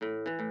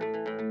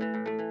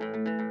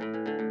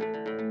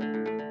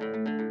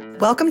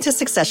Welcome to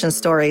Succession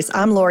Stories.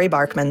 I'm Lori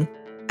Barkman.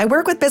 I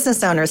work with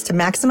business owners to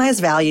maximize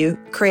value,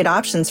 create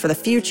options for the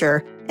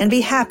future, and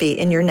be happy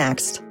in your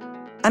next.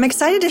 I'm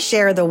excited to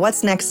share the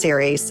What's Next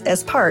series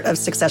as part of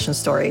Succession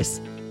Stories.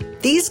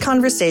 These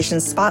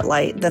conversations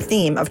spotlight the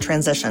theme of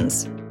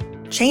transitions.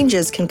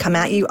 Changes can come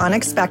at you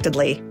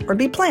unexpectedly or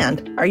be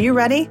planned. Are you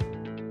ready?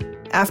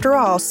 After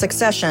all,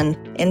 succession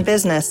in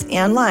business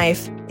and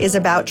life is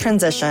about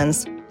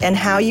transitions, and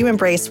how you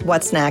embrace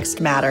what's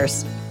next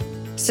matters.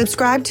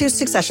 Subscribe to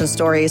Succession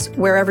Stories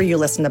wherever you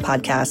listen to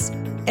podcasts.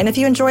 And if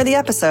you enjoy the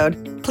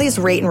episode, please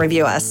rate and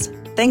review us.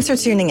 Thanks for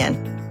tuning in.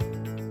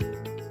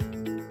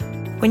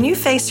 When you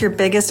face your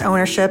biggest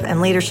ownership and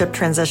leadership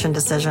transition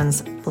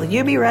decisions, will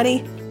you be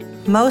ready?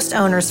 Most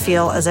owners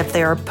feel as if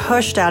they are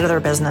pushed out of their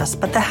business,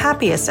 but the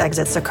happiest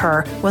exits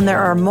occur when there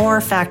are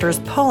more factors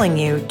pulling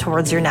you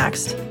towards your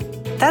next.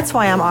 That's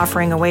why I'm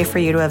offering a way for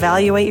you to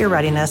evaluate your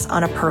readiness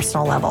on a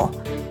personal level.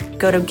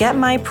 Go to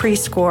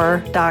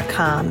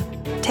getmyprescore.com.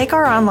 Take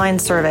our online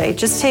survey. It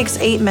just takes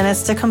 8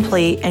 minutes to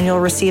complete, and you'll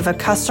receive a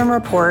custom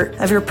report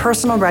of your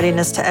personal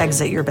readiness to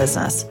exit your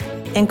business,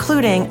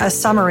 including a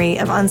summary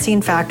of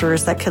unseen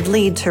factors that could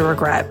lead to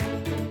regret.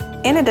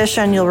 In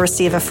addition, you'll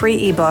receive a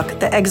free ebook,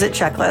 The Exit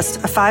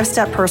Checklist, a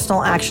 5-step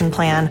personal action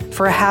plan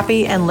for a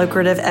happy and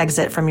lucrative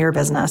exit from your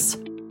business.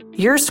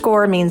 Your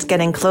score means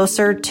getting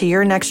closer to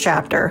your next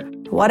chapter,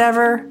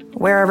 whatever,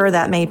 wherever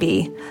that may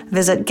be.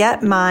 Visit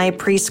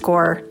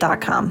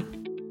getmyprescore.com.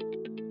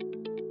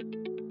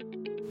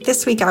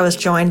 This week, I was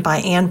joined by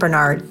Ann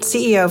Bernard,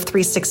 CEO of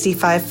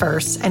 365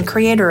 First and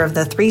creator of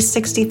the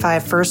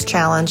 365 First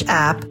Challenge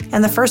app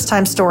and the First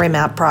Time Story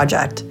Map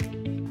project.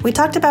 We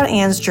talked about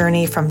Ann's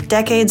journey from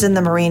decades in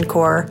the Marine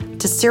Corps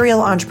to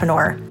serial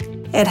entrepreneur.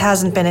 It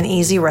hasn't been an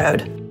easy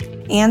road.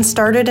 Ann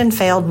started and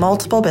failed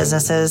multiple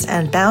businesses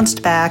and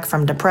bounced back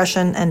from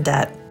depression and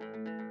debt.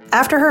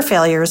 After her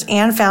failures,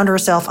 Ann found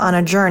herself on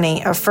a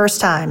journey of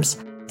first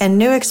times and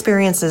new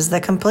experiences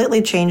that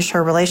completely changed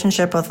her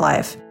relationship with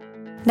life.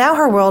 Now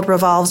her world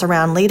revolves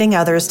around leading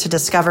others to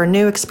discover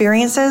new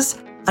experiences,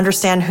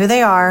 understand who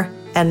they are,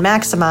 and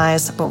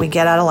maximize what we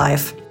get out of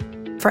life.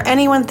 For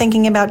anyone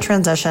thinking about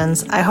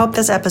transitions, I hope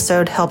this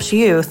episode helps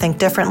you think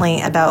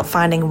differently about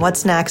finding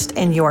what's next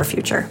in your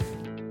future.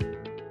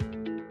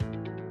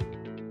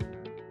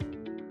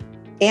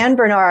 Ann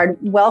Bernard,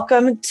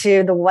 welcome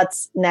to the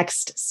What's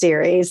Next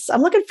series.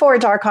 I'm looking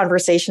forward to our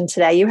conversation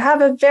today. You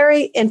have a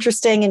very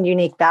interesting and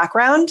unique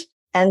background,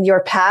 and your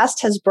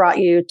past has brought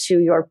you to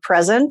your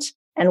present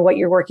and what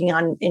you're working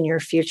on in your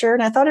future.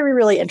 And I thought it'd be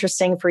really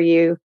interesting for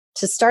you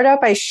to start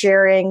out by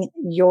sharing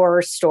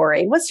your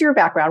story. What's your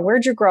background?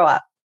 Where'd you grow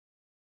up?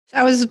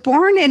 I was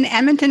born in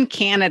Edmonton,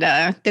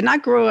 Canada. Did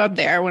not grow up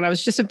there. When I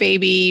was just a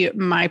baby,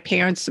 my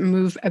parents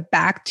moved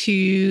back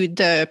to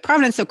the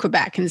province of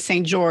Quebec in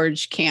St.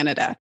 George,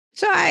 Canada.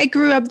 So I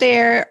grew up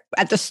there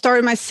at the start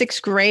of my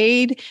 6th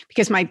grade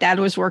because my dad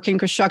was working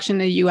construction in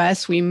the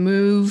U.S. We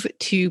moved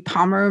to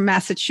Palmer,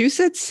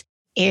 Massachusetts,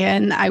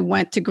 and I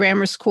went to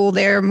grammar school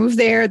there, moved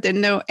there, didn't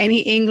know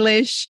any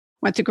English,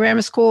 went to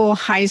grammar school,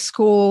 high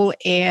school,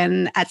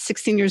 and at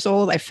 16 years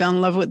old, I fell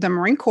in love with the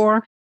Marine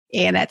Corps.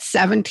 And at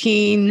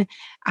 17,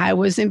 I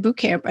was in boot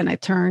camp, and I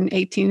turned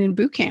 18 in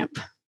boot camp.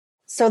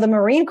 So the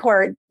Marine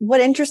Corps,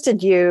 what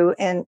interested you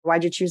and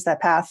why'd you choose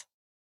that path?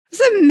 It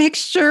was a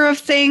mixture of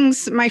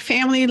things. My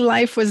family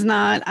life was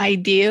not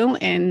ideal,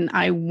 and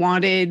I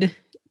wanted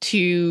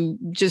to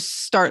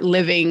just start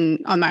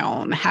living on my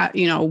own,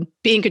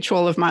 be in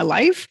control of my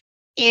life.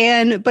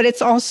 But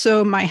it's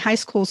also my high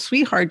school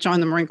sweetheart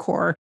joined the Marine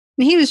Corps.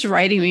 And he was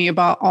writing me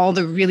about all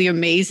the really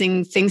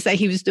amazing things that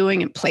he was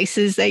doing and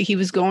places that he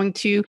was going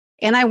to.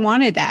 And I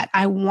wanted that.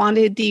 I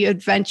wanted the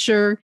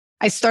adventure.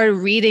 I started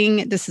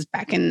reading, this is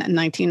back in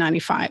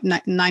 1995,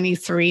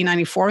 93,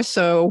 94.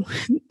 So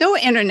no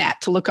internet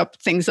to look up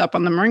things up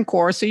on the Marine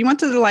Corps. So you went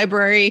to the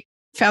library,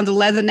 found the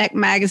Leatherneck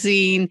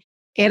magazine,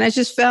 and I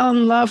just fell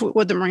in love with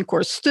what the Marine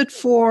Corps stood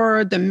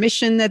for, the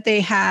mission that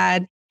they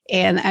had.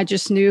 And I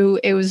just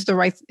knew it was the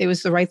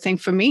right thing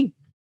for me.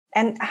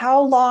 And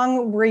how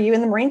long were you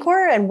in the Marine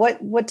Corps, and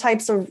what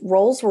types of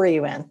roles were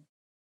you in?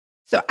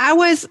 So I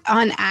was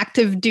on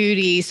active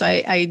duty. So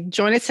I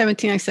joined at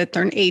 17, I said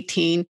turned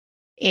 18.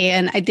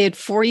 And I did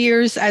 4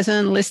 years as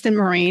an enlisted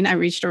Marine. I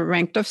reached a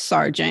rank of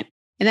sergeant.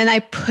 And then I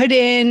put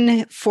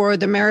in for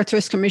the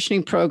Meritorious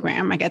Commissioning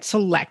Program. I got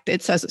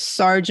selected. So as a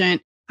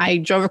sergeant, I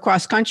drove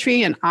across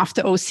country and off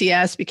to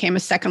OCS, became a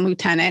 2nd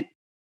lieutenant.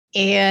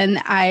 And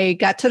I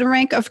got to the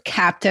rank of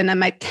captain. At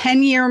my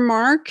 10-year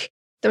mark,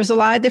 there was a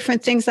lot of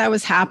different things that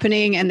was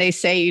happening. And they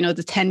say, the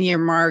 10-year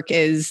mark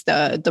is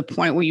the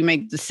point where you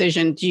make the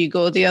decision. Do you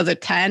go the other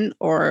 10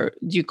 or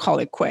do you call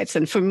it quits?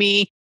 And for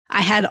me,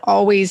 I had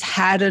always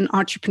had an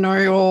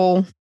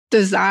entrepreneurial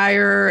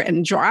desire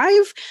and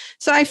drive.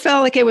 So I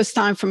felt like it was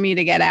time for me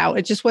to get out.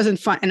 It just wasn't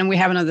fun. And then we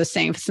have another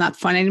saying, if it's not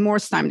fun anymore,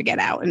 it's time to get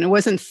out. And it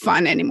wasn't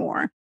fun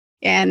anymore.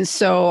 And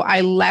so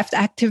I left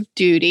active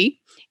duty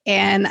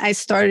and I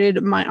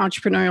started my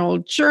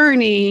entrepreneurial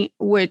journey,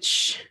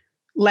 which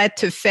led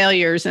to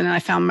failures. And then I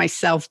found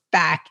myself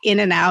back in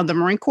and out of the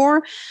Marine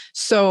Corps.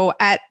 So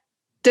at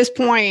this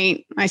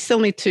point,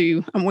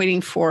 I'm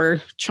waiting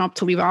for Trump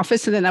to leave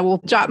office, and then I will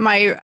drop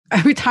my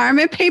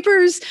retirement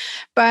papers.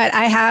 But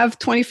I have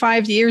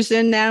 25 years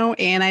in now,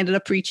 and I ended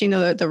up reaching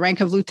the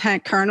rank of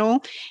lieutenant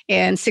colonel,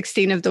 and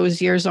 16 of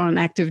those years on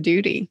active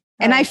duty.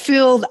 And I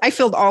filled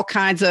all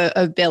kinds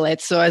of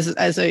billets. So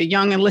as a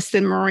young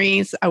enlisted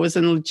Marines, I was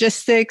in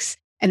logistics.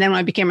 And then when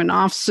I became an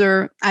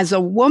officer, as a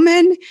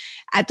woman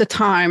at the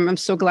time, I'm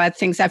so glad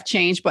things have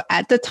changed, but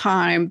at the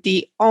time,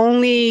 the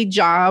only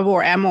job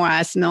or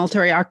MOS,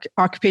 military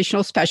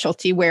occupational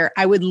specialty, where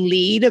I would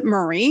lead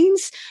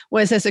Marines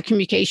was as a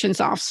communications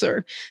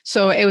officer.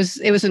 So it was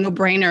a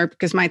no-brainer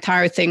because my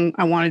entire thing,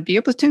 I wanted to be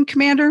a platoon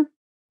commander.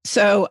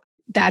 So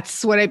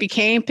that's what I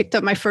became, picked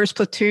up my first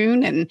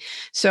platoon. And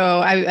so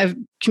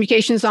I'm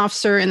communications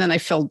officer, and then I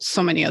filled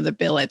so many other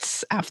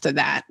billets after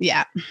that.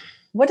 Yeah.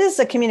 What is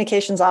a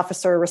communications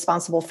officer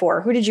responsible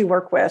for? Who did you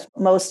work with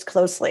most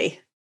closely?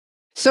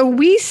 So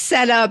we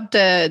set up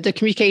the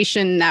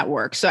communication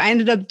network. So I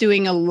ended up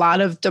doing a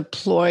lot of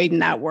deployed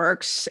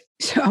networks.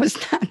 So I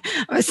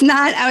was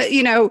not,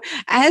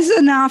 as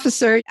an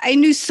officer, I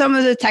knew some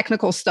of the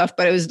technical stuff,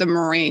 but it was the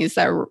Marines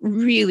that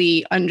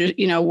really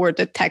were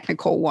the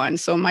technical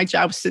ones. So my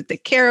job was to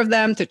take care of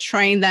them, to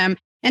train them,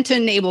 and to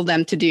enable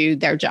them to do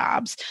their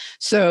jobs.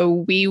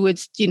 So we would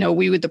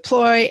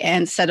deploy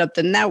and set up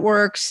the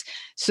networks.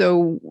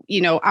 So,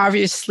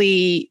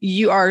 obviously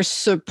you are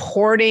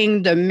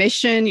supporting the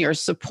mission, you're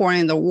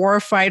supporting the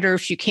warfighter.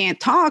 If you can't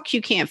talk,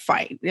 you can't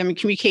fight. I mean,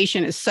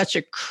 communication is such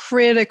a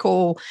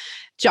critical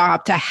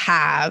job to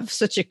have,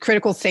 such a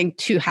critical thing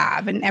to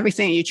have in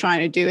everything you're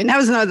trying to do. And that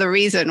was another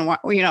reason why,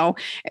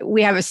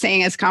 we have a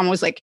saying as common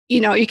was like,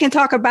 you can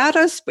talk about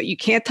us, but you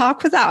can't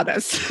talk without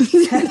us.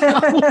 You can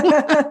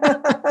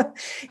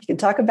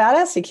talk about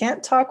us, you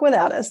can't talk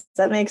without us.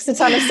 That makes a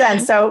ton of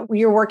sense. So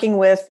you're working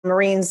with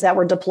Marines that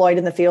were deployed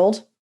in the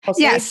field?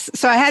 Mostly? Yes.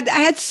 So I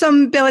had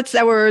some billets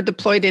that were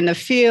deployed in the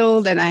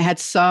field, and I had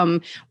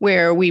some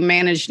where we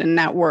managed the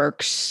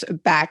networks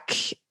back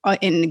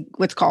in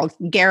what's called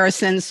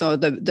garrison, so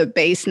the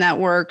base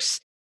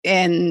networks,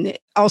 and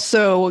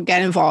also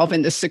get involved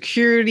in the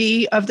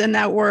security of the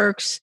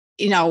networks.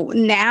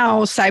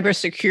 Now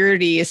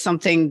cybersecurity is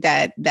something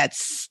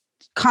that's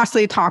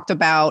constantly talked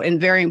about and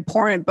very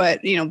important.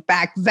 But,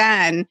 back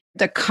then,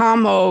 the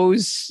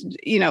commos,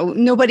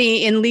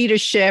 nobody in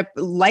leadership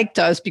liked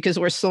us because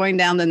we're slowing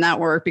down the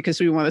network because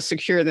we want to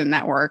secure the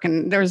network.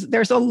 And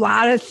there's a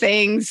lot of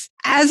things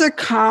as a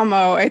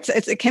commo.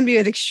 It can be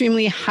an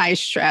extremely high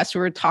stress.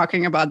 We were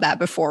talking about that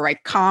before,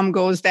 right? Comm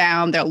goes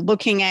down. They're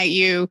looking at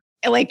you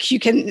like you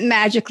can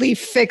magically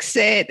fix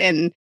it.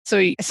 And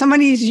so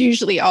somebody's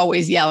usually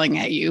always yelling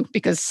at you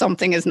because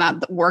something is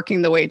not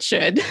working the way it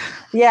should.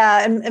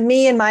 Yeah. And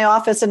me in my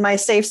office, in my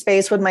safe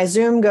space, when my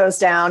Zoom goes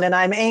down and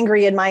I'm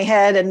angry in my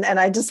head and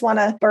I just want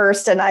to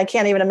burst, and I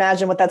can't even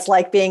imagine what that's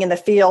like being in the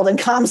field and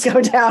comms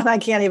go down. I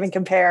can't even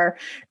compare.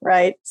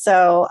 Right.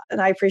 So,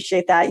 and I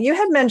appreciate that. You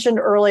had mentioned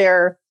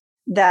earlier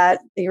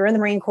that you're in the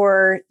Marine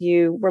Corps,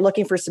 you were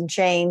looking for some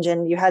change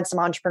and you had some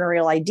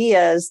entrepreneurial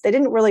ideas. They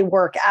didn't really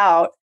work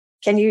out.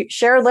 Can you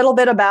share a little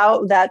bit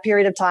about that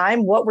period of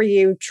time? What were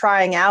you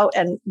trying out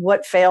and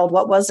what failed?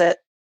 What was it?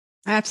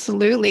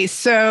 Absolutely.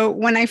 So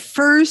when I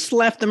first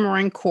left the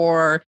Marine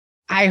Corps,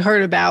 I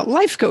heard about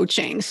life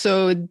coaching.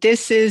 So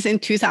this is in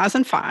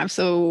 2005.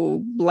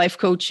 So life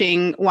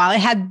coaching, while it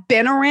had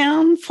been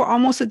around for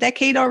almost a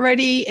decade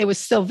already, it was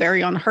still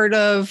very unheard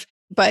of,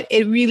 but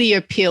it really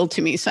appealed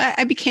to me. So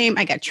I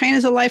got trained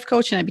as a life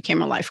coach and I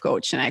became a life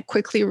coach. And I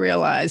quickly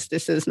realized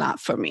this is not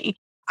for me.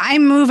 I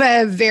move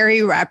at a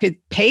very rapid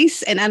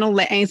pace and I don't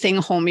let anything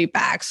hold me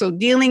back. So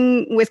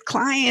dealing with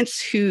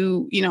clients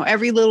who,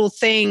 every little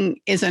thing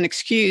is an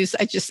excuse,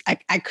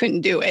 I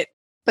couldn't do it.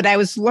 But I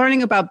was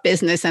learning about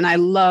business and I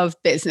love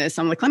business.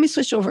 I'm like, let me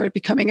switch over to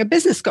becoming a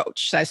business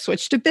coach. So I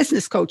switched to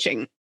business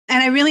coaching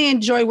and I really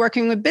enjoy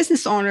working with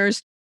business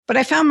owners, but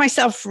I found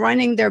myself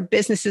running their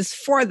businesses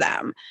for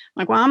them. I'm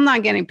like, well, I'm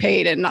not getting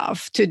paid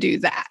enough to do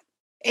that.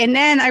 And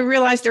then I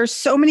realized there's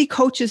so many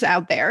coaches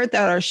out there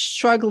that are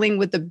struggling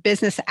with the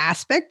business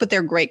aspect, but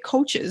they're great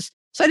coaches.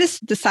 So I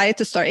just decided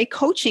to start a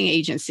coaching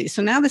agency.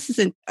 So now this is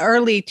in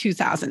early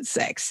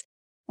 2006.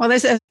 Well,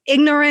 there's an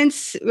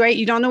ignorance, right?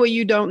 You don't know what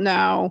you don't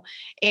know.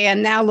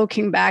 And now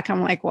looking back,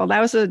 I'm like, well,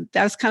 that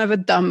was kind of a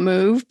dumb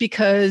move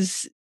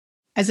because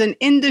as an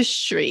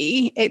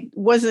industry, it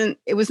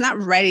was not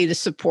ready to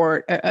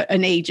support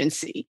an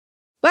agency.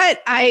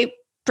 But I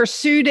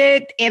pursued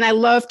it and I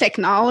love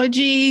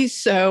technology.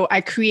 So I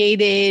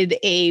created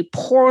a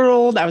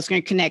portal that was going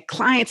to connect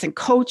clients and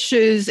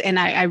coaches. And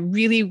I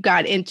really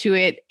got into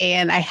it.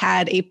 And I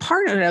had a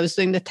partner that was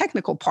doing the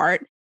technical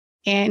part.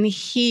 And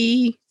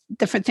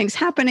different things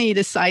happened. And he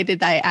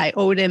decided I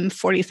owed him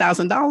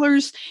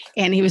 $40,000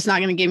 and he was not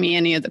going to give me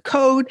any of the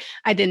code.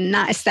 I did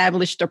not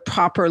establish the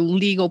proper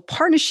legal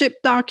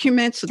partnership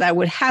document so that I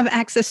would have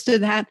access to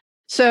that.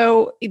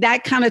 So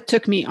that kind of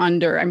took me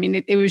under. I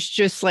mean, it was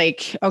just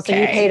like,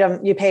 okay. So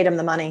you paid him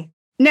the money.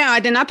 No,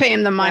 I did not pay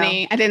him the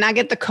money. No. I did not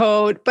get the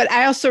code, but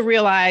I also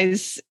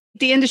realized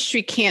the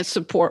industry can't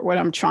support what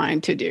I'm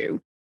trying to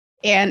do.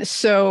 And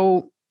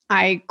so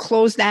I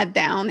closed that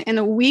down. And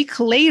a week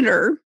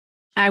later,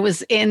 I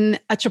was in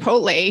a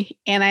Chipotle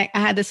and I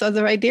had this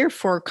other idea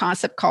for a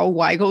concept called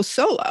Why Go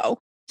Solo.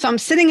 So I'm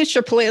sitting in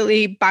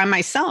Chipotle by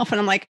myself and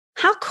I'm like,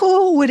 how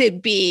cool would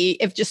it be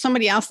if just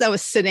somebody else that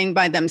was sitting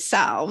by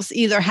themselves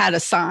either had a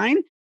sign,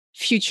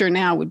 Future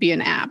Now would be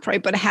an app,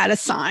 right? But had a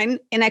sign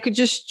and I could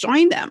just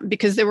join them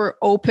because they were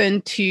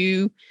open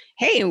to,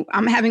 hey,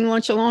 I'm having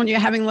lunch alone. You're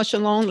having lunch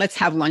alone. Let's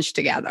have lunch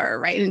together,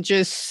 right? And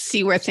just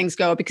see where things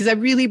go. Because I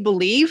really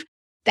believe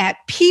that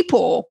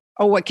people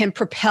are what can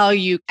propel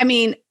you. I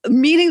mean,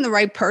 meeting the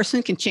right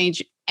person can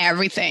change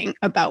everything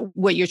about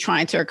what you're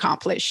trying to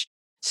accomplish.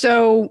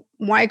 So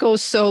Why Go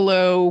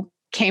Solo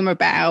came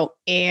about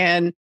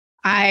and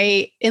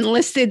I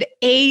enlisted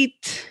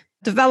 8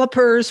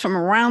 developers from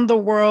around the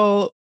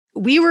world.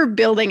 We were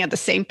building at the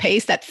same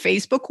pace that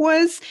Facebook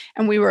was,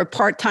 and we were a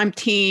part-time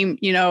team,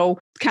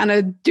 kind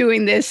of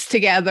doing this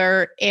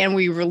together. And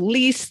we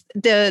released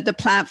the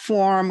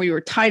platform. We were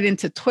tied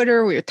into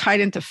Twitter. We were tied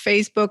into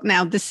Facebook.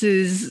 Now, this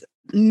is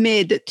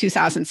mid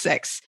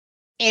 2006.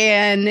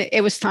 And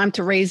it was time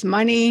to raise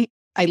money.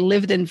 I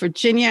lived in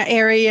Virginia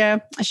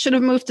area. I should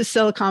have moved to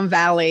Silicon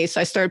Valley. So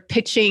I started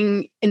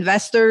pitching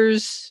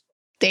investors.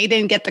 They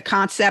didn't get the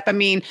concept. I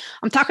mean,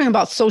 I'm talking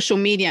about social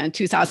media in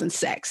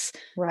 2006.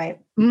 Right.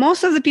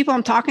 Most of the people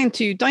I'm talking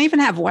to don't even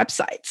have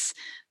websites.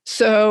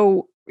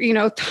 So,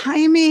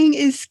 timing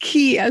is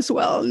key as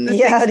well.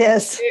 Yeah, it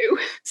is.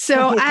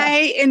 So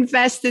I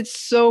invested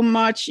so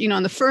much,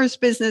 in the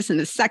first business and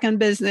the second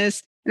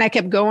business, and I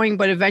kept going,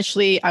 but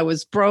eventually I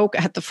was broke.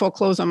 I had to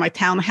foreclose on my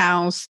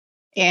townhouse.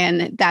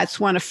 And that's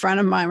when a friend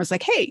of mine was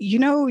like, hey,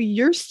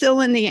 you're still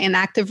in the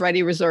inactive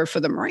ready reserve for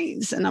the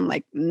Marines. And I'm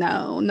like,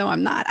 no,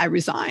 I'm not. I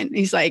resigned. And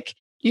he's like,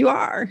 you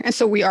are. And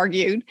so we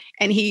argued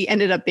and he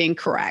ended up being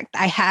correct.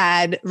 I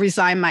had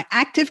resigned my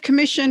active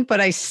commission,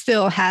 but I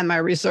still had my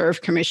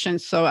reserve commission.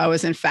 So I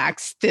was in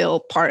fact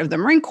still part of the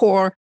Marine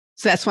Corps.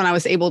 So that's when I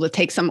was able to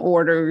take some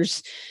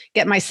orders,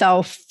 get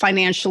myself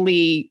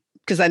financially,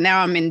 because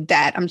now I'm in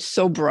debt. I'm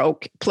so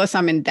broke. Plus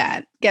I'm in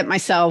debt, get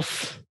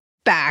myself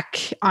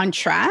back on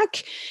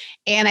track.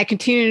 And I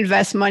continued to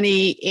invest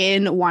money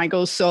in Why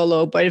Go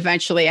Solo, but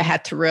eventually I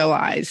had to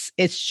realize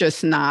it's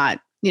just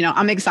not,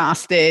 I'm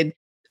exhausted.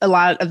 A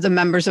lot of the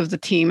members of the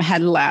team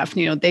had left,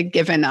 they'd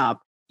given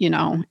up,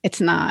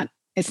 it's not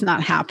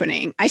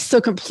happening. I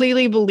still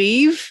completely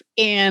believe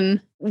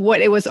in what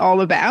it was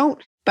all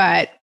about,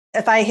 but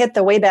if I hit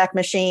the Wayback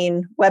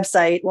Machine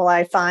website, will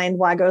I find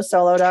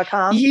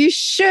whygosolo.com? You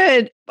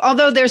should.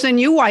 Although there's a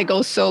new Why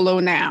Go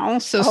Solo now.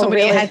 So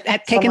somebody really?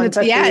 had taken the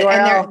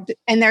URL.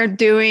 And they're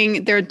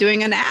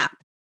doing an app.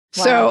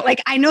 Wow. So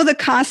I know the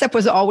concept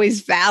was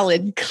always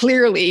valid.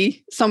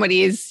 Clearly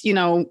somebody is,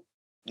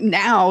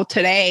 now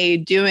today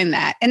doing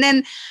that. And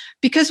then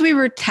because we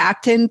were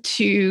tapped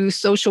into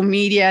social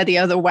media, the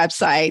other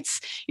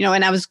websites,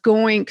 and I was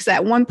going, because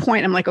at one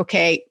point I'm like,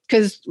 okay,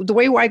 because the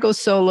way Why Go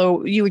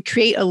Solo, you would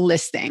create a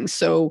listing.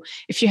 So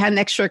if you had an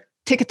extra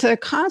ticket to a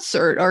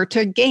concert or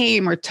to a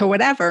game or to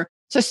whatever.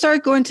 So I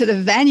started going to the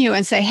venue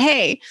and say,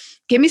 hey,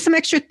 give me some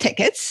extra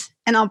tickets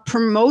and I'll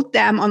promote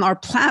them on our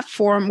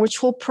platform,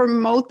 which will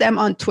promote them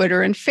on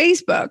Twitter and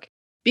Facebook.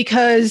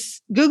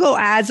 Because Google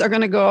ads are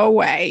going to go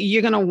away.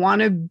 You're going to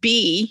want to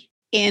be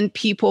in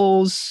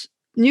people's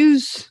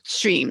news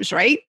streams,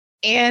 right?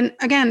 And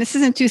again, this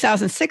is in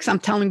 2006. I'm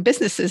telling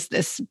businesses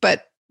this,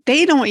 but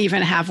they don't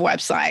even have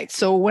websites.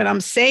 So when I'm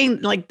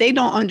saying they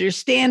don't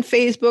understand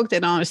Facebook,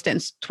 they don't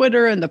understand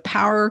Twitter and the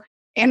power.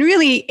 And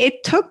really,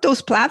 it took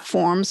those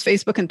platforms,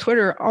 Facebook and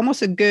Twitter,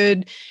 almost a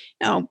good,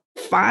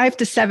 5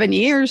 to 7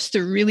 years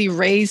to really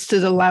raise to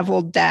the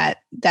level that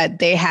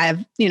they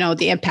have,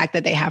 the impact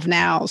that they have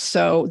now.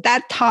 So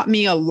that taught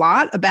me a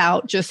lot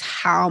about just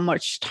how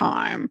much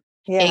time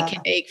it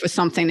can take for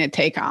something to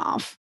take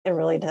off. It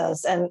really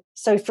does. And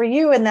so for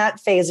you in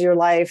that phase of your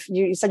life,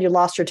 you said you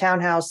lost your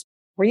townhouse.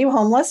 Were you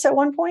homeless at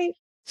one point?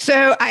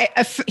 So I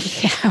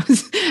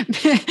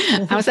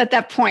was at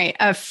that point.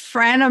 A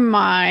friend of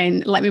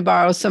mine let me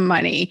borrow some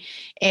money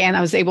and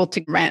I was able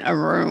to rent a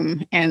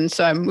room. And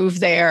so I moved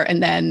there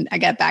and then I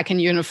got back in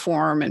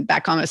uniform and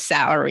back on a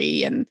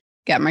salary and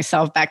got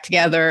myself back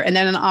together. And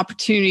then an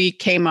opportunity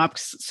came up.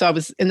 So I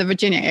was in the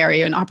Virginia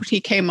area. An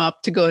opportunity came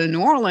up to go to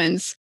New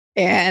Orleans.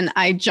 And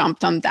I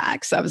jumped on that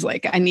because I was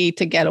like, I need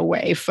to get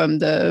away from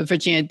the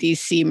Virginia,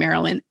 DC,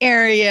 Maryland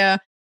area.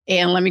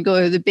 And let me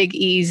go to the Big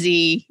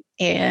Easy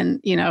and,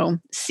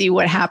 see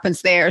what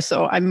happens there.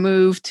 So I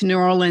moved to New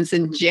Orleans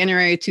in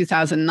January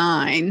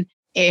 2009.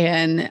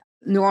 And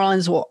New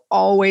Orleans will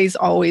always,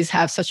 always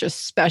have such a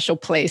special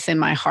place in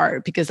my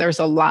heart because there's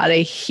a lot of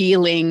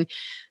healing.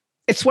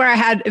 It's where I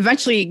had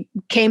eventually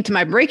came to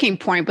my breaking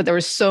point, but there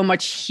was so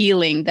much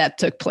healing that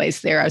took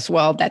place there as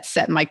well that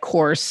set my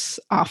course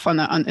off on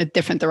a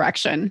different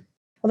direction.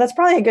 Well, that's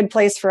probably a good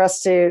place for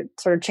us to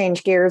sort of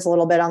change gears a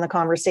little bit on the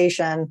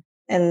conversation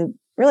and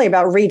really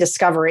about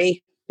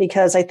rediscovery,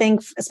 because I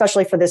think,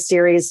 especially for this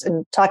series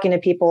and talking to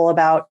people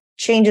about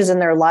changes in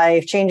their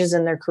life, changes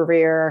in their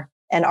career,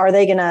 and are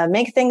they going to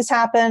make things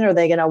happen? Are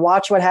they going to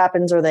watch what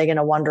happens? Or are they going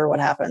to wonder what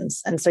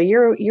happens? And so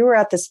you were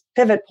at this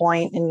pivot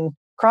point in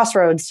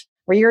crossroads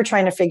where you were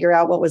trying to figure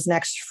out what was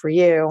next for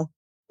you.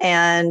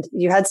 And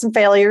you had some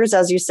failures,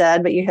 as you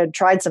said, but you had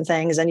tried some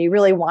things and you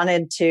really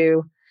wanted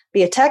to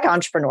be a tech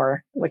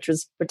entrepreneur, which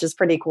is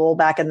pretty cool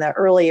back in the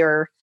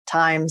earlier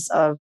times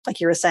of, like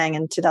you were saying,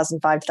 in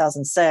 2005,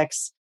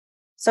 2006.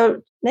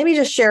 So maybe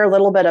just share a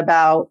little bit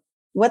about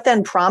what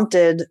then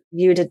prompted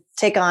you to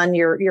take on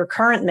your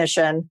current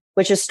mission,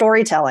 which is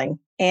storytelling,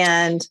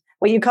 and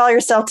what you call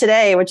yourself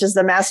today, which is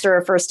the master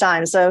of first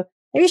time. So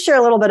maybe share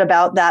a little bit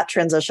about that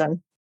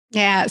transition.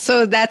 Yeah,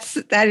 so that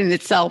in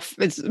itself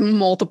is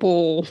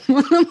multiple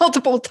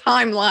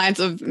timelines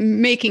of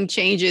making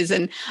changes,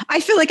 and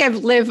I feel like I've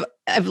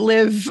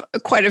lived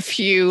quite a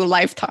few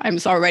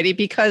lifetimes already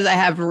because I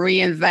have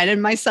reinvented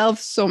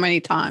myself so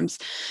many times.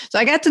 So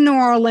I got to New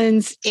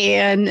Orleans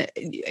and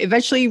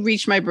eventually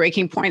reached my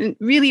breaking point. And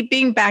really,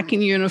 being back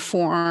in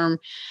uniform,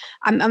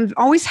 I'm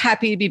always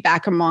happy to be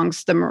back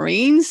amongst the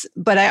Marines,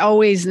 but I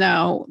always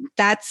know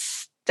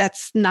that's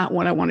not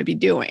what I want to be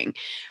doing.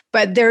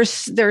 But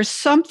there's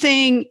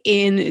something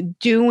in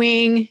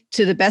doing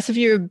to the best of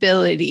your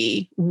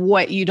ability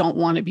what you don't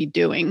want to be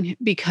doing,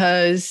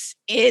 because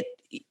it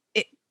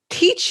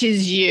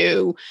teaches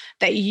you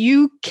that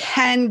you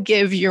can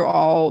give your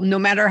all no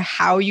matter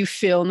how you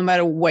feel, no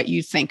matter what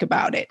you think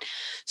about it.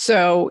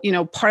 So,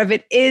 part of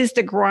it is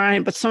the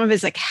grind, but some of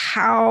it's like,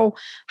 how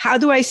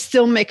do I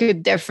still make a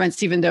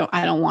difference even though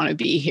I don't want to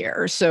be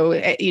here? So,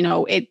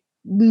 it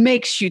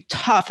makes you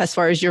tough as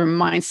far as your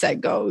mindset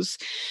goes.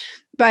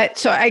 But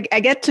so I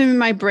get to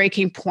my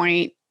breaking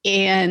point,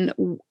 and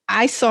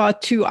I saw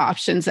two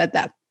options at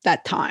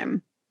that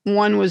time.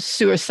 One was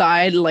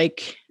suicide,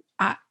 like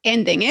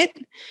ending it.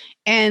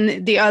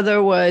 And the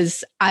other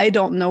was, I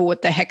don't know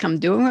what the heck I'm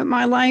doing with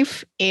my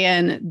life.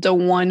 And the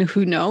one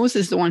who knows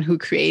is the one who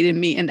created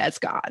me, and that's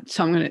God.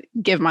 So I'm going to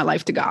give my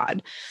life to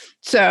God.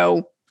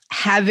 So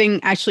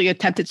having actually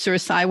attempted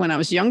suicide when I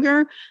was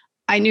younger,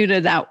 I knew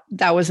that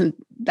wasn't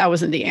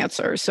the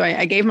answer. So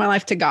I gave my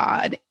life to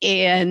God,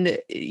 and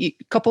a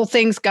couple of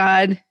things.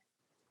 God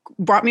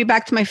brought me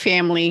back to my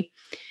family.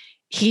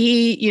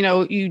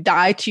 You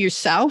die to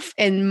yourself.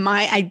 And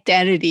my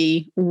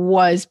identity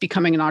was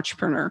becoming an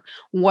entrepreneur,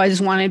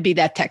 was wanting to be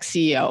that tech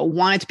CEO,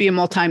 wanted to be a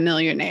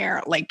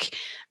multimillionaire,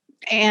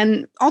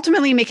 and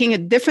ultimately making a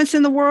difference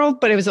in the world.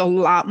 But it was a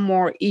lot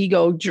more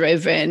ego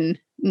driven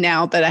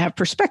now that I have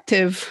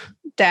perspective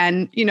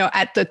than,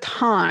 at the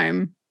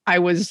time I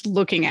was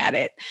looking at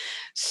it.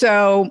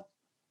 So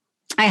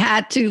I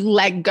had to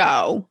let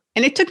go.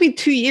 And it took me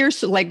 2 years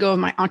to let go of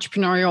my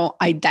entrepreneurial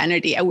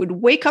identity. I would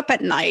wake up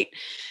at night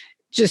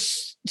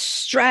just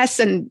stressed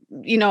and,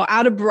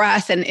 out of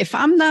breath. And if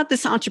I'm not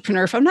this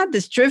entrepreneur, if I'm not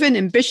this driven,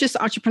 ambitious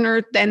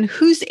entrepreneur, then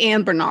who's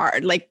Ann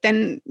Bernard?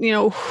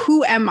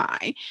 Who am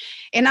I?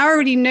 And I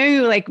already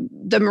knew,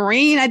 the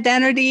Marine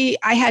identity,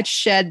 I had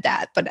shed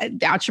that, but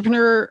the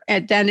entrepreneur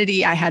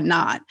identity, I had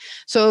not.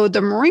 So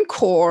the Marine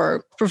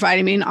Corps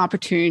provided me an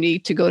opportunity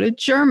to go to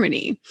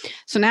Germany.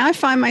 So now I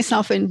find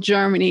myself in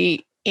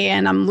Germany,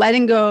 and I'm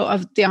letting go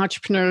of the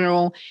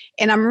entrepreneurial,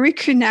 and I'm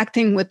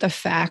reconnecting with the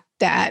fact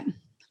that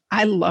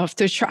I love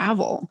to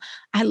travel.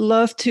 I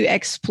love to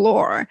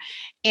explore.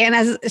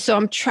 And so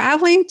I'm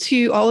traveling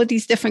to all of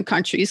these different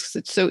countries, because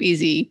it's so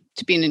easy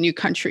to be in a new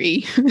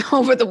country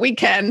over the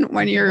weekend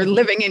when you're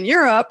living in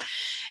Europe.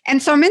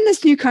 And so I'm in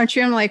this new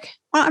country. I'm like,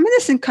 well, I'm in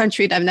this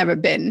country that I've never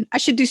been. I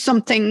should do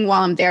something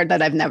while I'm there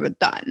that I've never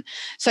done.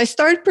 So I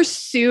started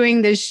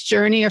pursuing this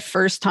journey of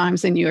first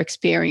times and new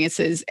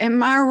experiences. And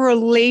my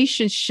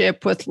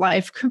relationship with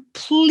life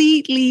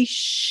completely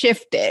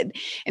shifted.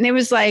 And it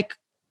was like,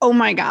 oh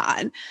my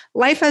God,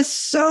 life has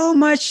so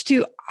much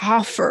to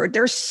offer.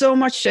 There's so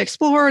much to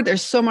explore.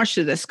 There's so much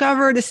to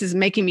discover. This is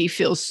making me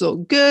feel so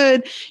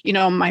good.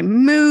 My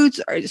moods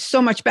are so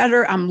much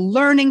better. I'm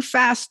learning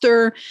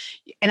faster,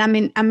 and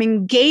I'm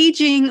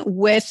engaging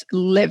with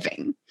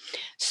living.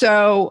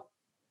 So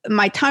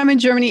my time in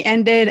Germany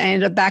ended. I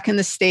ended up back in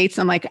the States.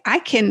 I'm like, I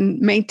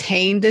can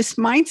maintain this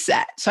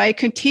mindset. So I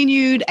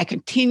continued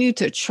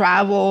to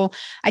travel.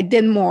 I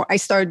did more. I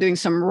started doing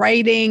some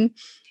writing,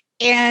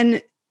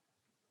 and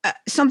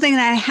something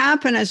that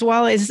happened as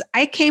well is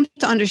I came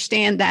to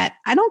understand that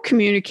I don't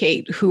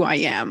communicate who I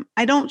am.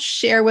 I don't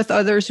share with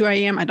others who I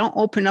am. I don't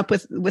open up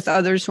with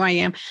others who I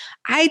am.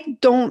 I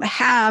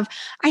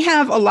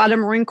have a lot of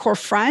Marine Corps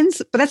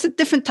friends, but that's a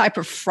different type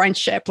of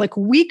friendship.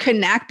 We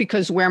connect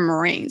because we're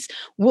Marines.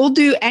 We'll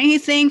do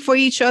anything for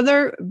each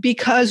other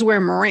because we're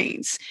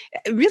Marines.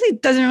 It really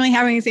doesn't really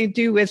have anything to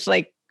do with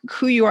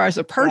who you are as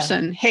a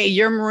person. Yeah. Hey,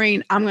 you're a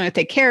Marine. I'm going to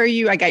take care of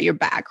you. I got your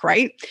back,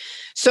 right?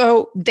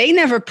 So they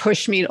never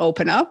pushed me to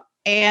open up.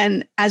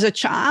 And as a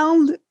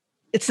child,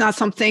 it's not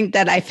something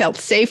that I felt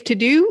safe to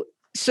do.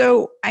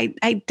 So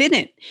I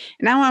didn't.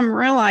 Now I'm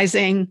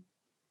realizing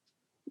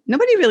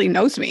nobody really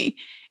knows me.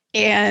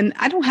 and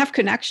I don't have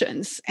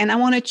connections, and I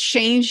want to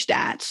change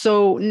that.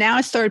 So now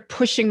I started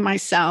pushing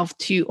myself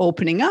to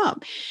opening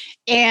up.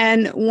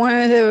 And one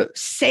of the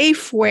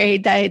safe way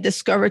that I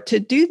discovered to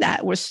do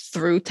that was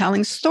through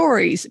telling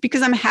stories,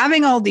 because I'm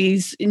having all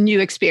these new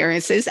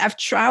experiences. I've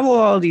traveled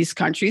all these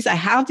countries. I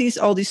have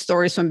all these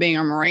stories from being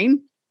a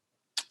Marine.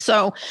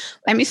 So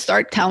let me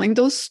start telling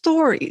those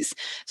stories.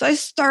 So I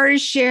started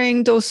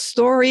sharing those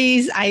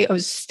stories. I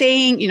was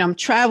staying, I'm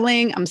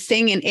traveling, I'm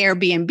staying in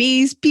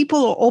Airbnbs.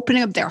 People are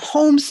opening up their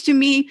homes to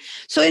me.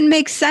 So it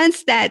makes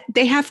sense that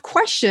they have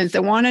questions. They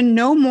want to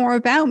know more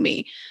about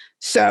me.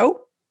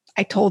 So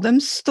I told them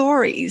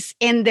stories,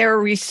 and their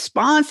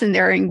response and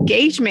their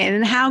engagement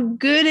and how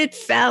good it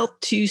felt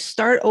to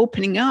start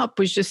opening up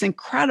was just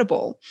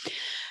incredible.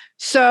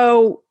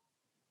 So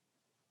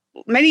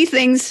many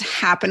things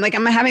happen. Like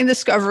I'm having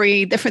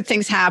discovery, different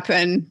things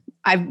happen.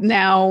 I've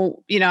now,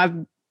 I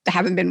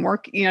haven't been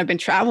working, I've been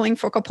traveling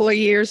for a couple of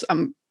years.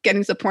 I'm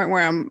getting to the point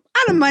where I'm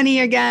out of money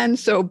again.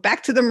 So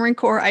back to the Marine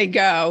Corps I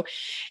go.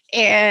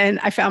 And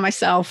I found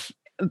myself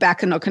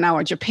back in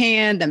Okinawa,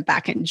 Japan, then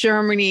back in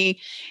Germany.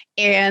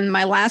 And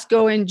my last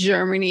go in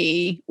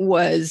Germany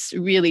was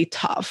really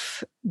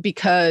tough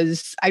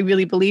because I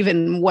really believe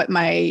in what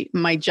my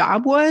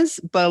job was,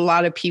 but a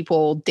lot of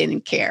people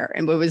didn't care,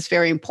 and it was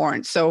very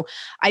important. So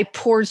I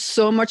poured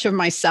so much of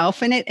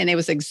myself in it, and it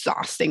was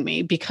exhausting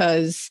me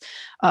because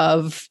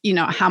of,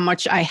 how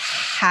much I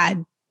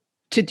had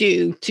to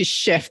do to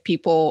shift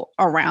people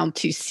around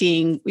to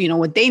seeing,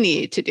 what they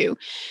needed to do.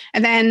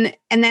 And then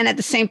at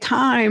the same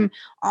time,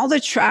 all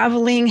the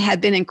traveling had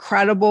been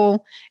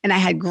incredible, and I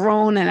had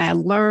grown and I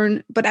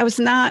learned, but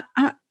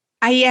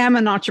I am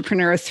an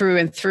entrepreneur through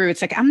and through.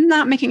 It's like, I'm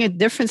not making a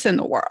difference in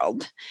the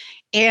world.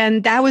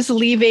 And that was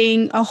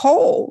leaving a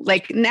hole.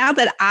 Like now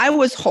that I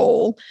was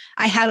whole,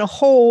 I had a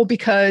hole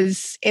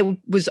because it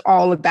was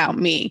all about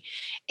me.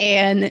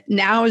 And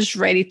now I was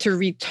ready to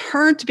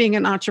return to being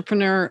an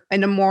entrepreneur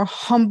in a more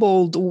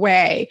humbled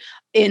way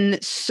in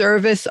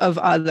service of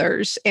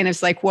others. And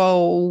it's like,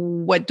 well,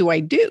 what do I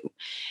do?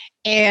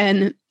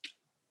 And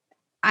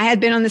I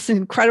had been on this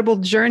incredible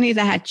journey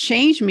that had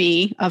changed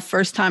me of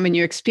first time and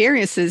new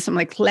experiences. I'm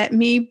like, let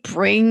me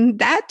bring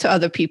that to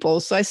other people.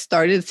 So I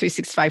started the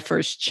 365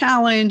 First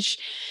Challenge,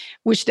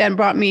 which then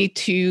brought me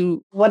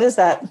to... What is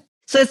that?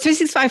 So the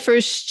 365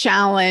 First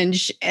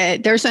Challenge,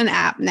 there's an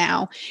app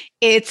now.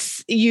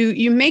 It's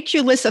you make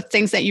your list of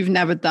things that you've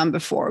never done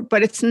before,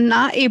 but it's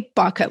not a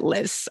bucket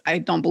list. I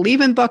don't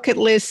believe in bucket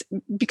lists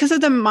because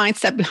of the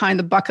mindset behind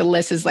the bucket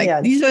list is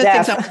like, these are the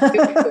things I want to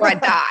do before I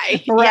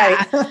die.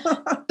 Right. Yeah.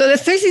 So the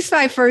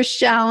 365 First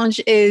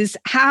Challenge is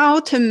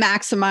how to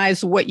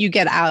maximize what you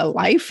get out of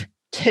life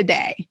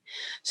today.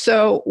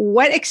 So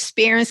what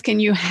experience can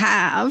you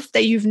have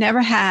that you've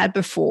never had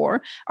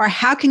before? Or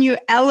how can you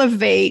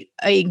elevate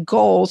a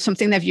goal,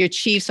 something that you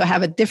achieved, so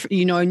have a different,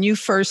 a new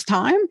first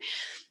time?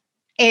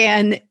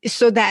 And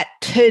so that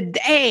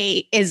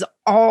today is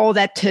all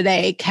that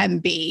today can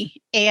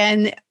be.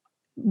 And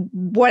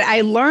what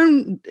I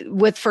learned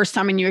with first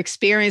time and new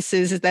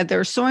experiences is that there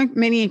are so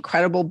many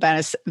incredible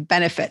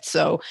benefits.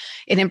 So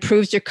it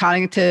improves your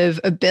cognitive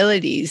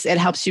abilities. It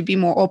helps you be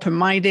more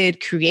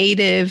open-minded,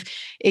 creative.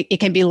 It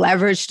can be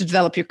leveraged to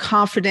develop your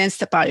confidence,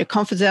 step out of your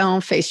comfort zone,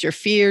 face your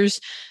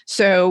fears.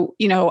 So,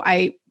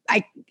 I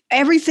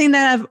everything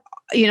that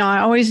I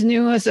always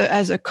knew as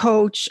a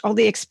coach, all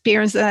the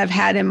experience that I've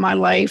had in my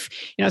life,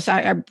 so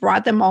I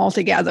brought them all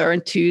together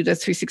into the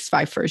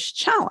 365 First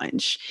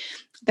Challenge.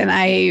 Then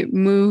I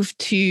moved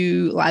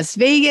to Las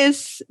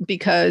Vegas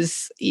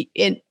because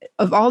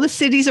of all the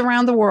cities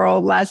around the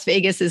world, Las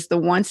Vegas is the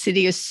one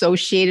city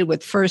associated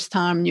with first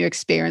time new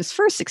experience,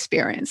 first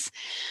experience.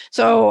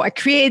 So I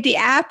created the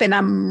app and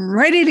I'm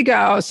ready to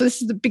go. So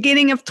this is the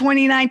beginning of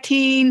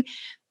 2019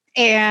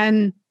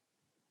 and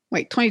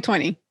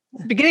 2020.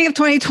 Beginning of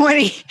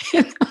 2020.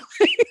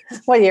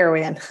 What year are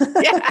we in?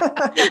 Yeah,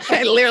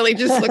 I literally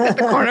just looked at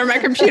the corner of my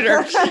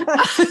computer.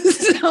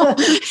 So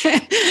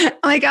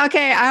I'm like,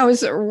 okay, I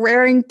was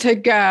raring to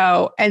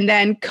go. And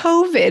then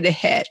COVID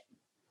hit.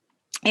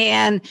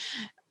 And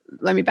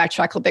let me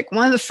backtrack a little bit.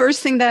 One of the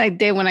first things that I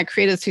did when I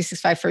created the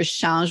 365 First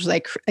Challenge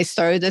was I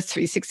started the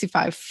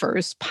 365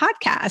 First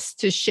podcast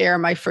to share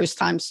my first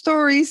time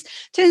stories,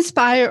 to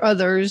inspire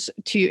others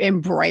to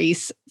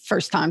embrace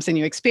first times and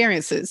new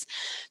experiences.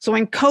 So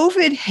when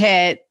COVID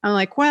hit, I'm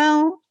like,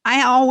 well,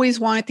 I always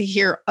wanted to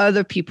hear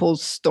other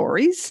people's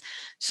stories.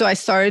 So I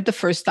started the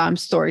First Time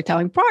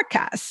Storytelling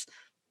broadcast.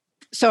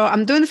 So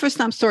I'm doing the First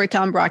Time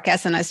Storytelling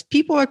broadcast. And as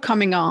people are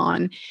coming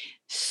on,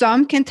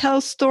 some can tell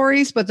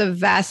stories, but the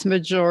vast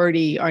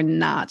majority are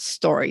not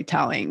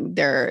storytelling.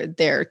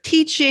 They're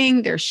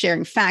teaching, they're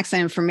sharing facts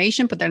and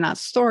information, but they're not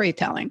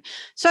storytelling.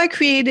 So I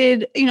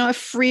created, a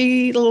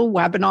free little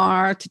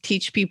webinar to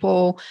teach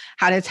people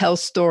how to tell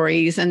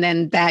stories. And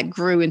then that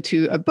grew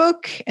into a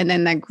book, and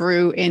then that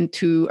grew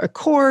into a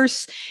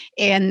course.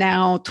 And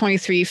now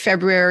 23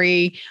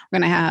 February, we're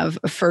going to have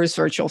a first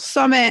virtual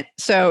summit.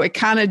 So it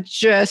kind of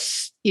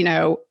just,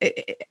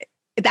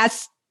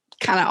 that's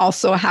kind of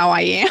also how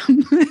I am.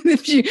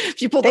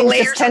 if you pull Things the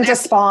layers just tend to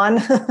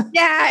spawn.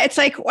 yeah, it's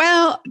like,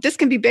 well, this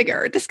can be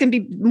bigger, this can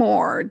be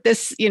more,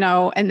 this,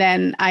 and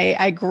then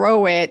I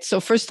grow it. So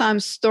first time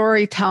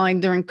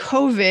storytelling during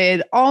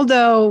COVID,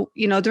 although,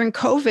 during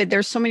COVID,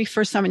 there's so many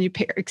first time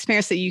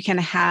experience that you can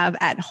have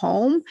at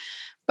home,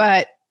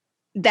 but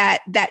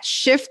that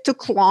shift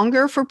took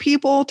longer for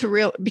people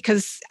to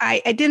because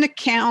I didn't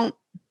account,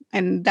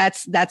 and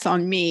that's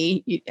on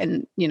me.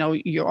 And,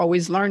 you're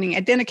always learning. I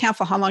didn't account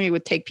for how long it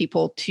would take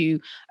people to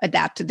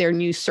adapt to their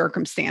new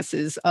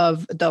circumstances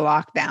of the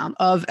lockdown,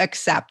 of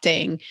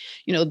accepting,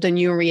 the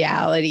new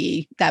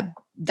reality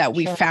that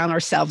we found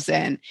ourselves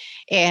in.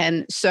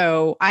 And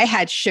so I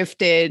had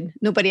shifted,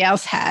 nobody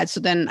else had. So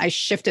then I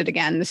shifted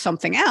again to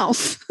something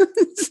else.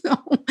 So,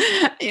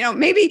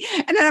 maybe,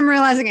 and then I'm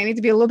realizing I need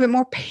to be a little bit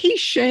more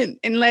patient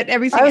and let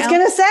everything I was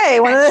going to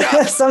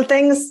say, some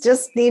things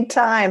just need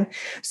time.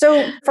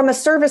 So from a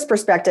service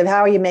perspective,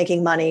 how are you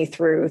making money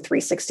through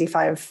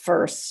 365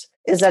 First?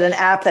 Is that an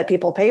app that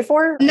people pay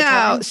for?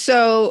 No.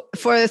 So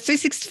for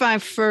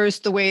 365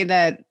 First, so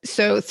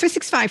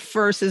 365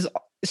 First is,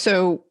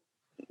 so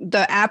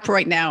the app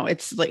right now,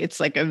 it's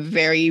like a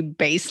very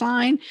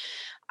baseline.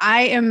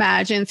 I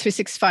imagine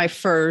 365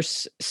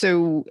 First.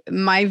 So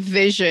my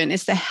vision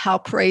is to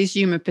help raise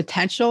human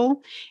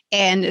potential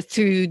and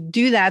to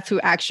do that through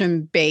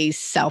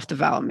action-based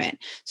self-development.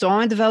 So I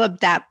want to develop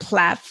that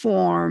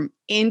platform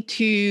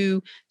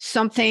into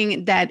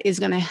something that is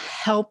going to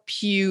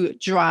help you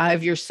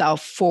drive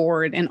yourself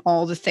forward in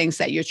all the things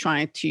that you're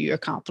trying to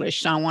accomplish.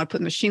 So I want to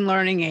put machine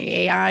learning and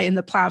AI in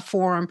the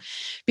platform,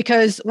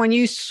 because when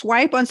you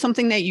swipe on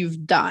something that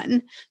you've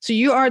done, so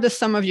you are the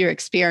sum of your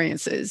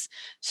experiences.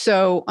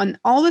 So on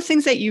all the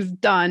things that you've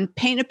done,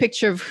 paint a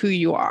picture of who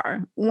you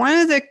are. One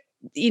of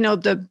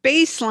the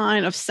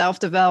baseline of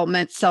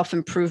self-development,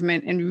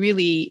 self-improvement, and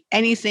really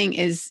anything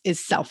is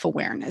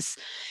self-awareness.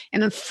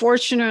 And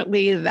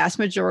unfortunately, the vast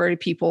majority of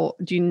people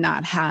do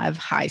not have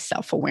high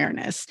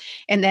self-awareness.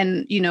 And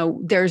then,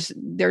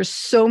 there's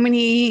so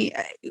many,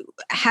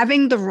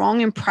 having the wrong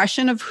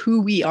impression of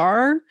who we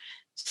are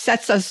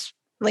sets us,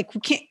 like,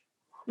 we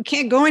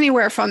can't go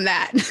anywhere from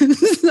that.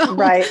 So,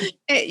 right.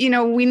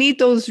 We need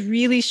those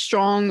really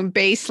strong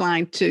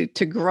baseline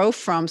to grow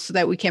from so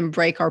that we can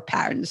break our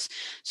patterns.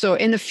 So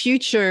in the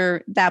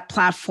future, that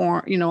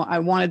platform, I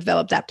want to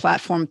develop that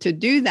platform to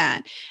do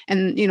that.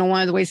 And,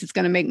 one of the ways it's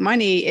going to make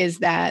money is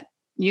that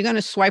you're going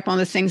to swipe on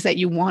the things that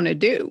you want to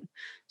do.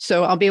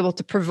 So I'll be able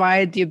to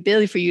provide the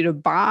ability for you to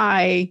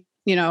buy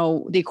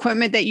the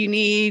equipment that you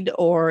need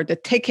or the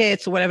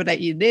tickets or whatever that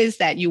it is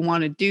that you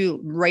want to do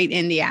right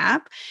in the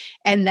app.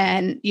 And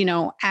then,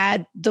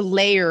 add the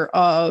layer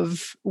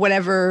of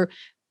whatever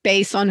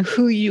based on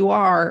who you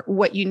are,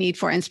 what you need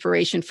for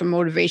inspiration, for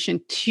motivation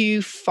to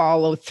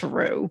follow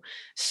through.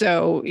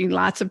 So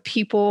lots of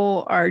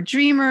people are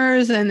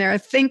dreamers and they're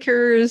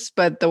thinkers,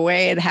 but the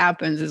way it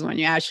happens is when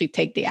you actually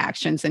take the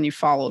actions and you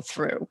follow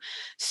through.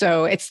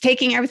 So it's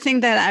taking everything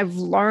that I've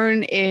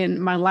learned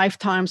in my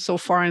lifetime so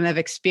far and I've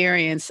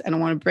experienced, and I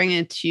want to bring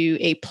it to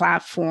a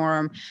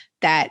platform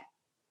that,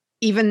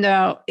 even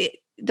though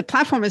the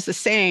platform is the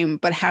same,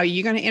 but how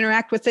you're going to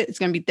interact with it is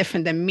going to be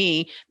different than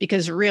me,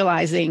 because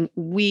realizing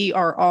we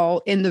are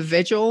all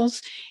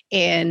individuals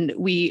and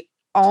we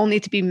all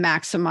need to be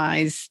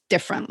maximized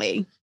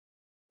differently.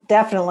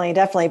 Definitely.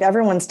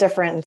 Everyone's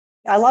different.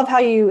 I love how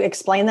you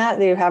explain that.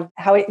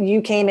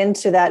 You came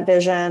into that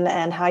vision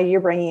and how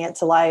you're bringing it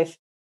to life.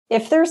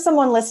 If there's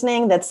someone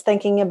listening that's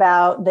thinking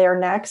about their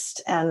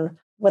next and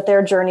what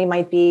their journey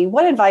might be,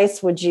 what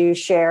advice would you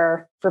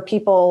share for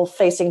people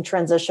facing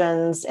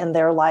transitions in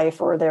their life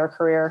or their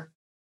career?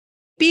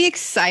 Be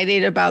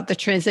excited about the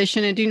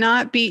transition and do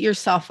not beat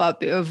yourself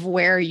up of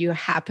where you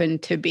happen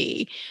to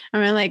be. I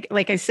mean,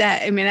 like I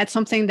said, that's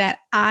something that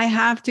I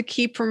have to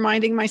keep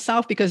reminding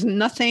myself, because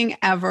nothing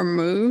ever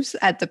moves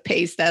at the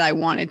pace that I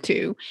wanted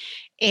to.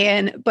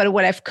 But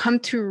what I've come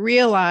to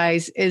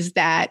realize is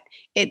that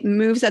it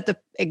moves at the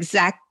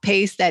exact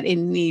pace that it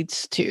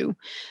needs to.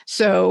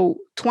 So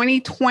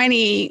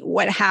 2020,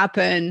 what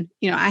happened,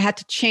 I had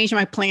to change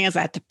my plans.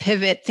 I had to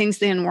pivot. Things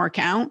didn't work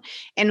out.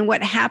 And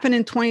what happened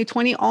in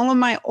 2020, all of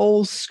my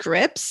old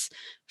scripts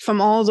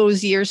from all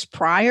those years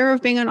prior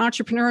of being an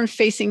entrepreneur and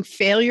facing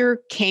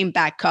failure came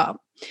back up.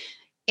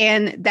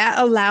 And that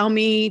allowed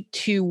me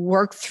to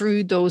work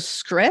through those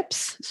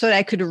scripts so that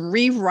I could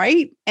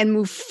rewrite and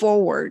move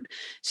forward.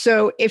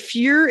 So if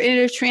you're in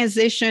a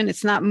transition,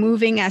 it's not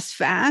moving as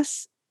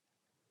fast,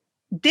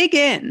 dig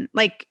in,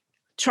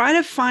 try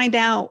to find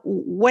out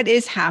what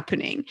is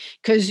happening,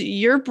 because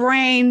your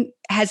brain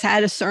has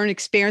had a certain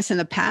experience in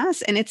the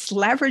past and it's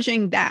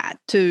leveraging that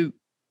to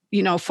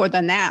for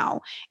the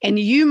now. And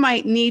you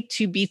might need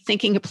to be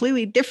thinking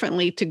completely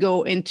differently to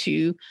go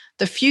into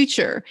the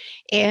future.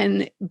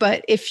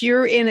 But if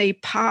you're in a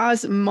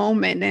pause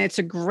moment and it's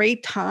a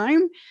great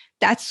time,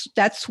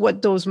 that's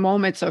what those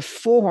moments are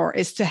for,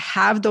 is to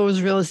have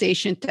those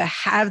realizations, to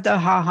have the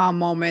ha-ha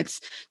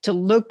moments, to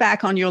look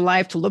back on your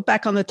life, to look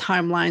back on the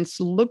timelines,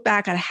 to look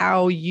back at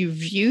how you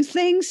view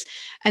things,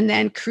 and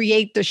then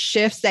create the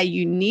shifts that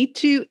you need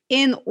to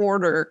in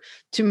order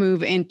to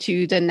move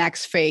into the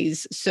next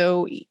phase.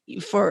 So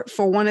for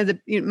one of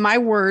my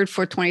word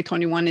for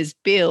 2021 is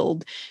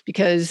build,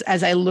 because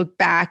as I look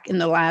back in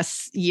the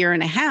last year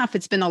and a half,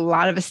 it's been a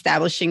lot of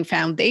establishing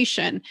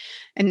foundation.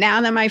 And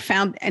now that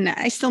and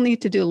I still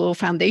need to do a little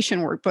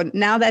foundation work, but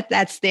now that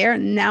that's there,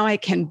 now I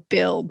can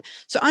build.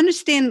 So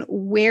understand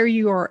where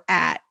you are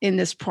at in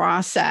this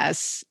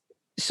process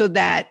so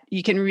that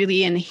you can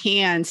really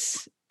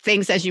enhance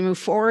things as you move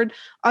forward.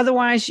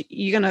 Otherwise,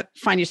 you're going to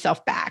find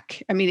yourself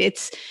back. I mean,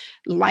 it's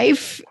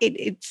life.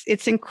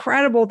 It's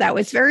incredible that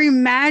it's very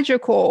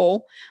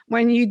magical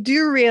when you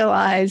do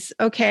realize,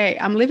 okay,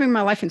 I'm living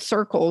my life in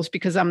circles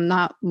because I'm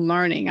not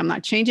learning, I'm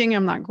not changing,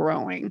 I'm not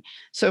growing.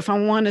 So if I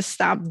want to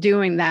stop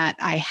doing that,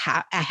 I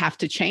have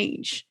to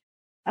change.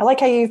 I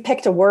like how you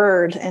picked a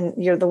word, and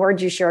the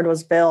word you shared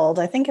was build.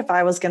 I think if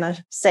I was going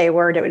to say a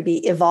word, it would be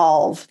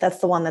evolve. That's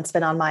the one that's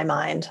been on my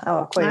mind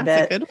quite a bit.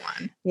 That's a good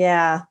one.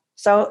 Yeah.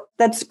 So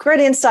that's great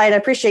insight. I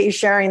appreciate you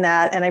sharing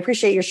that. And I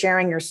appreciate you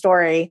sharing your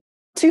story.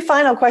 2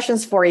 final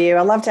questions for you.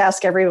 I love to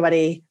ask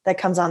everybody that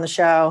comes on the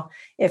show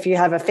if you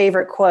have a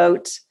favorite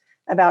quote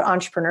about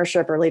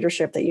entrepreneurship or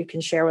leadership that you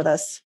can share with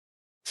us.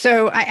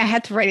 So I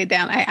had to write it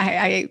down.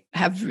 I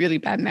have really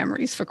bad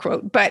memories for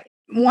quote, but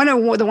one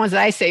of the ones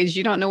that I say is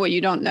you don't know what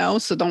you don't know.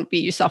 So don't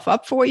beat yourself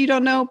up for what you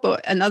don't know.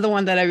 But another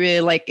one that I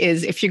really like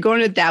is if you're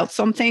going to doubt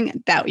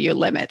something, doubt your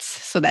limits.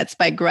 So that's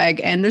by Greg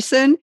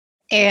Anderson.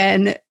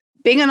 And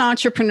being an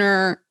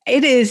entrepreneur,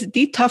 it is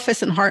the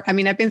toughest and hard. I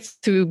mean, I've been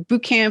through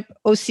boot camp,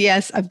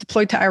 OCS, I've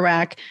deployed to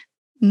Iraq,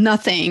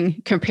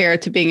 nothing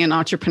compared to being an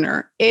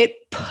entrepreneur. It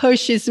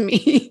pushes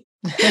me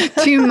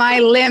to my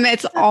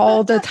limits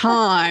all the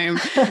time.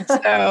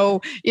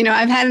 So,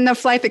 I've had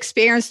enough life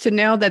experience to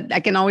know that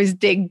I can always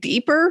dig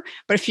deeper.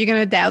 But if you're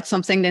going to doubt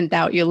something, then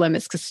doubt your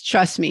limits. Because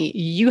trust me,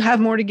 you have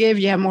more to give,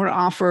 you have more to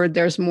offer.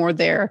 There's more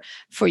there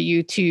for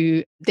you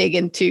to dig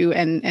into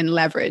and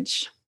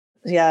leverage.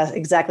 Yeah,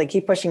 exactly.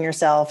 Keep pushing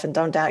yourself and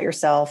don't doubt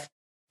yourself.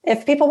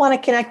 If people want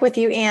to connect with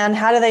you, Anne,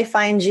 how do they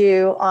find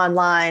you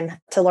online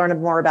to learn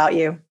more about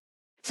you?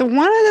 So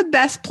one of the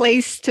best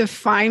places to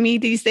find me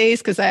these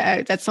days, because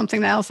that's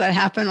something else that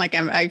happened. Like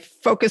I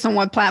focus on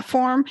one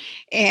platform,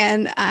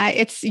 and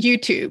it's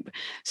YouTube.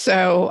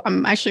 So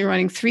I'm actually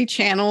running 3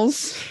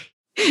 channels.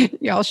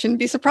 Y'all shouldn't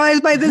be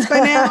surprised by this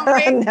by now,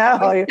 right?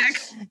 No,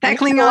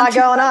 tackling a lot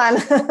going on.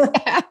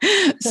 Yeah.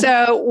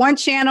 So one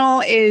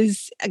channel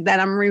is that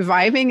I'm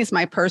reviving is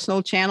my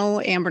personal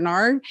channel, Ann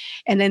Bernard.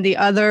 And then the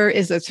other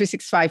is the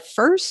 365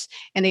 First,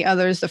 and the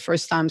other is the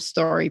First Time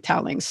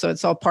Storytelling. So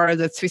it's all part of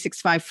the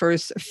 365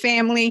 First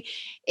family.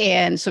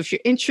 And so if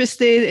you're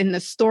interested in the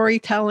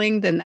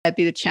storytelling, then that'd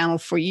be the channel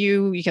for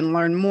you. You can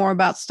learn more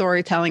about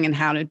storytelling and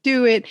how to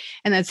do it.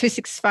 And then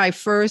 365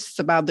 First, it's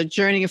about the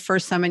journey of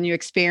first time and new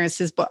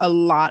experiences, but a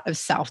lot of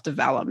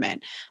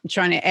self-development. I'm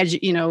trying to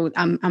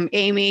I'm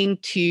aiming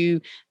to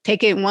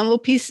take it one little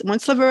piece, one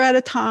sliver at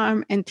a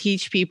time, and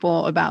teach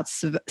people about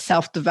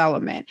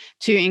self-development,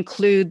 to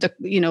include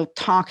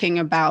talking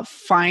about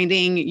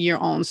finding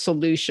your own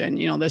solution.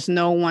 There's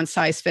no one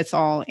size fits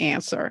all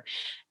answer.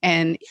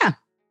 And yeah.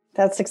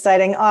 That's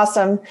exciting.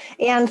 Awesome.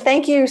 And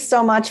thank you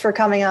so much for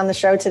coming on the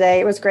show today.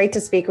 It was great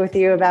to speak with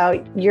you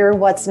about your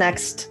What's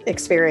Next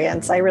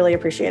experience. I really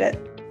appreciate it.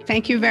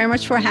 Thank you very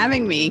much for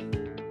having me.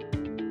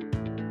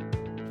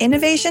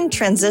 Innovation,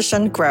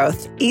 transition,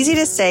 growth. Easy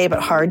to say,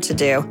 but hard to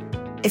do.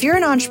 If you're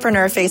an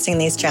entrepreneur facing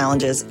these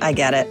challenges, I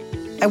get it.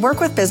 I work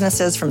with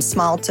businesses from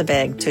small to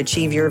big to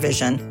achieve your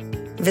vision.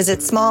 Visit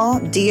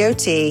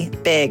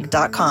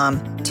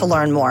smalldotbig.com to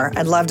learn more.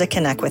 I'd love to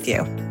connect with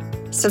you.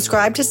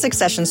 Subscribe to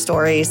Succession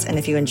Stories, and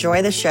if you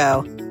enjoy the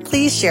show,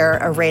 please share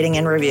a rating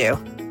and review.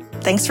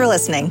 Thanks for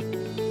listening.